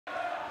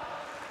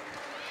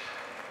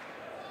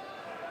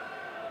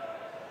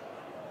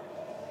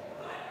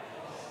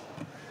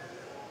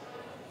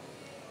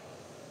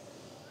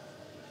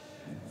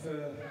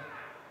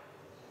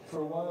for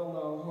a while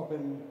now, I've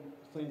been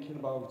thinking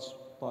about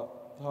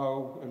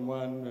how and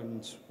when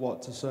and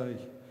what to say.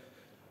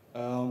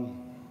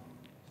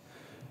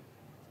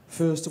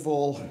 First of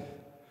all,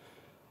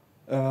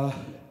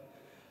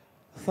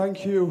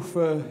 thank you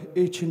for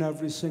each and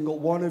every single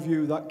one of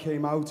you that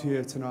came out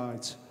here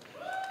tonight.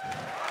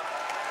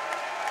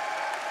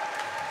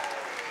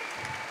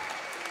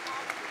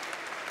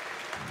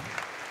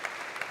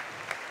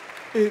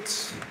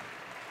 It's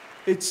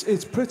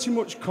pretty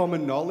much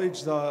common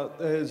knowledge that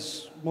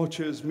as much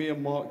as me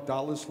and Mark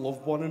Dallas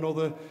love one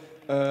another,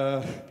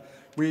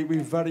 we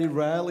very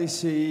rarely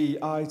see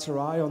eye to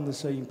eye on the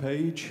same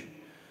page.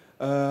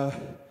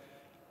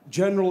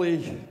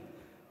 Generally,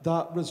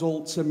 that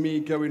results in me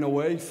going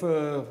away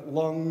for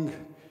long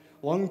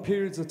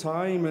periods of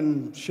time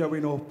and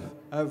showing up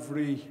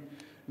every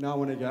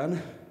now and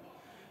again.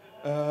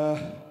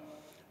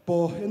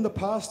 But in the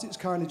past, it's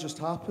kind of just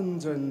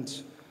happened, and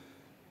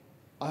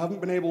I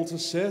haven't been able to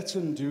sit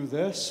and do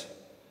this.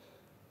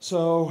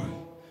 So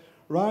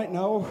right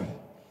now,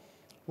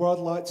 what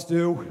I'd like to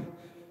do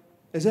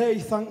is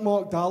thank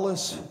Mark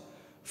Dallas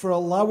for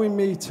allowing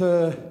me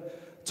to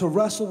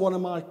wrestle one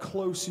of my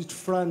closest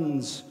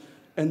friends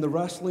in the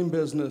wrestling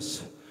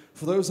business.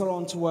 For those that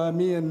aren't aware,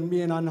 me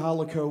and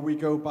Angelico, we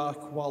go back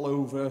well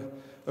over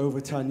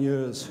 10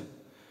 years.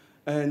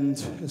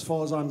 And as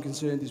far as I'm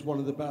concerned, he's one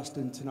of the best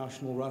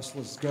international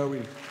wrestlers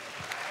going.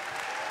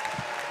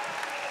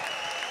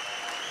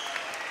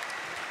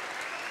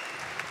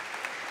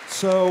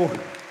 So,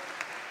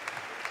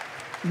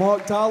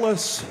 Mark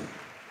Dallas,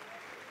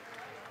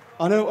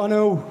 I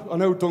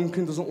know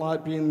Duncan doesn't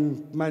like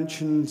being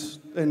mentioned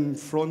in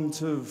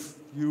front of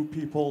you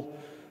people,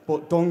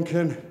 but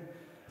Duncan,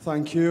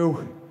 thank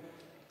you.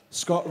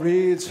 Scott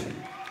Reed,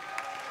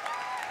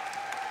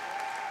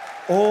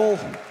 all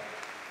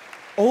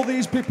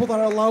these people that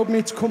allowed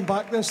me to come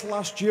back this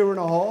last year and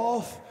a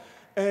half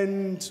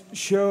and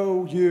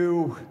show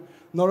you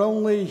not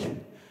only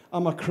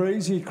I'm a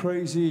crazy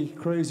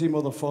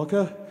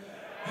motherfucker,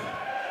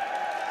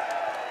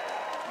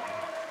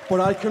 but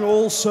I can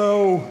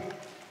also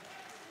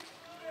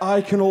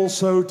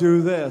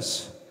do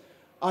this.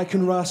 I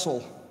can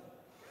wrestle.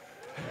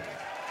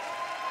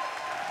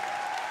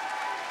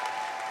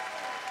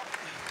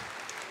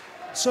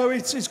 So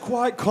it's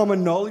quite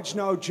common knowledge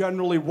now,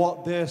 generally,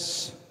 what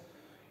this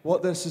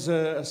is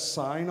a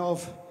sign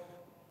of.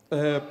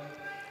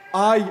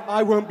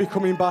 I won't be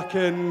coming back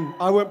in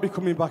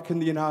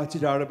the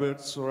United Arab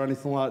Emirates or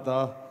anything like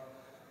that.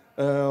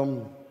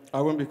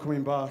 I won't be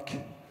coming back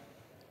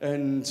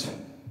and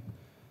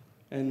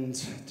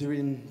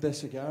doing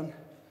this again.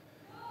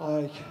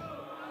 Like,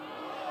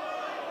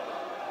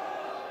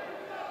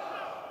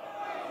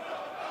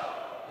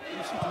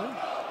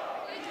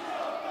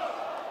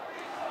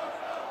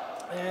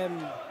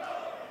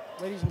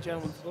 ladies and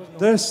gentlemen, for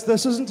those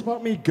this isn't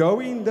about me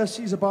going. This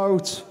is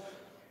about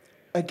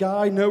a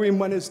guy knowing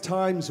when his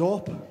time's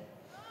up.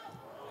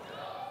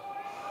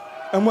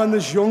 And when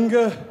there's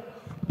younger,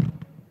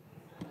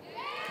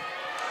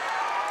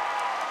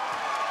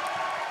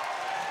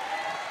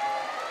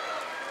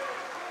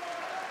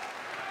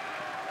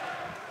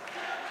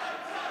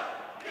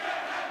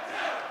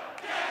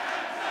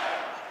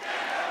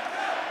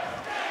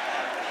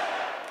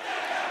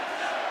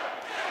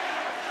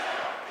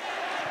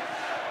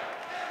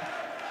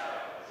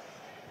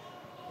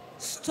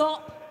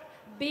 stop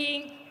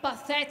being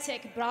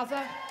pathetic,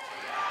 brother.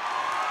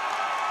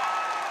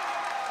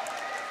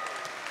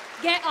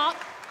 Get up.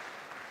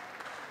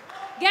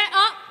 Get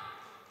up.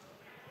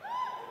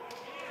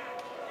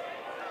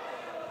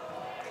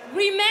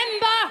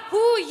 Remember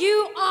who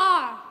you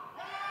are.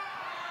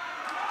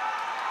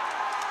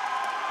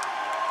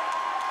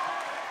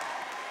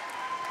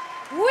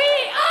 We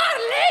are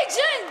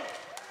legion,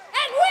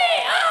 and we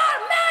are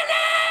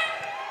many.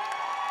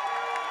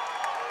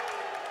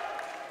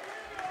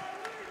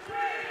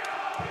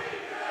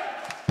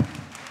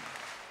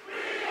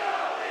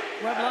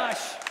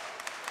 Whiplash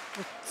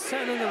was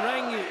sitting in the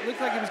ring. It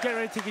looked like he was getting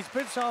ready to take his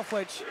boots off,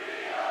 which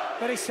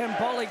very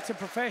symbolic to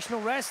professional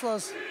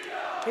wrestlers.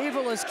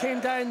 Aivil has came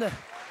down the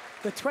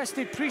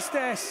twisted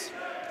priestess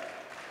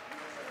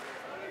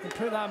and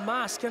put that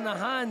mask in the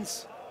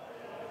hands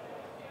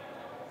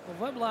of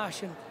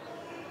Whiplash. And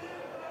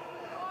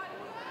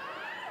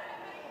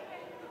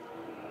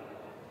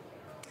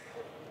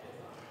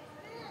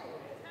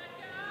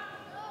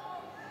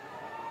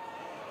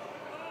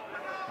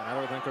I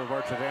don't think her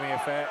words had any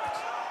effect.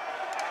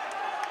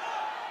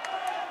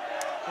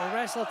 the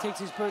wrestler takes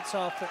his boots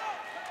off. It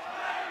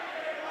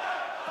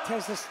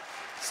tends to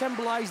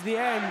symbolize the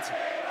end.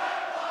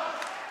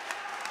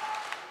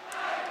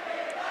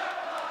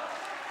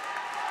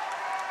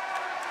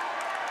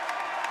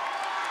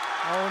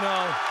 Oh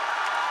no.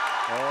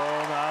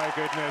 Oh my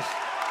goodness.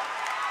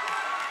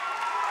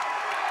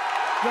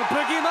 The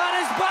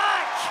boogeyman is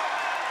back!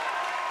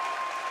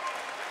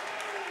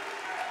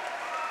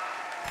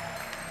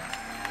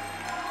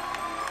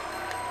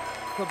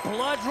 The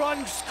blood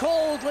runs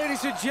cold,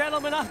 ladies and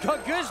gentlemen. I've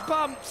got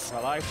goosebumps.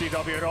 Well,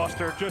 ICW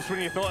roster, just when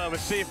you thought it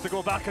was safe to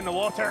go back in the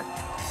water.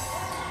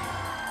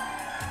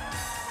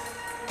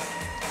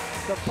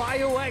 The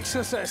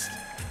bioexorcist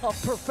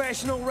of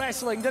professional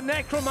wrestling, the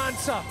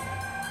necromancer,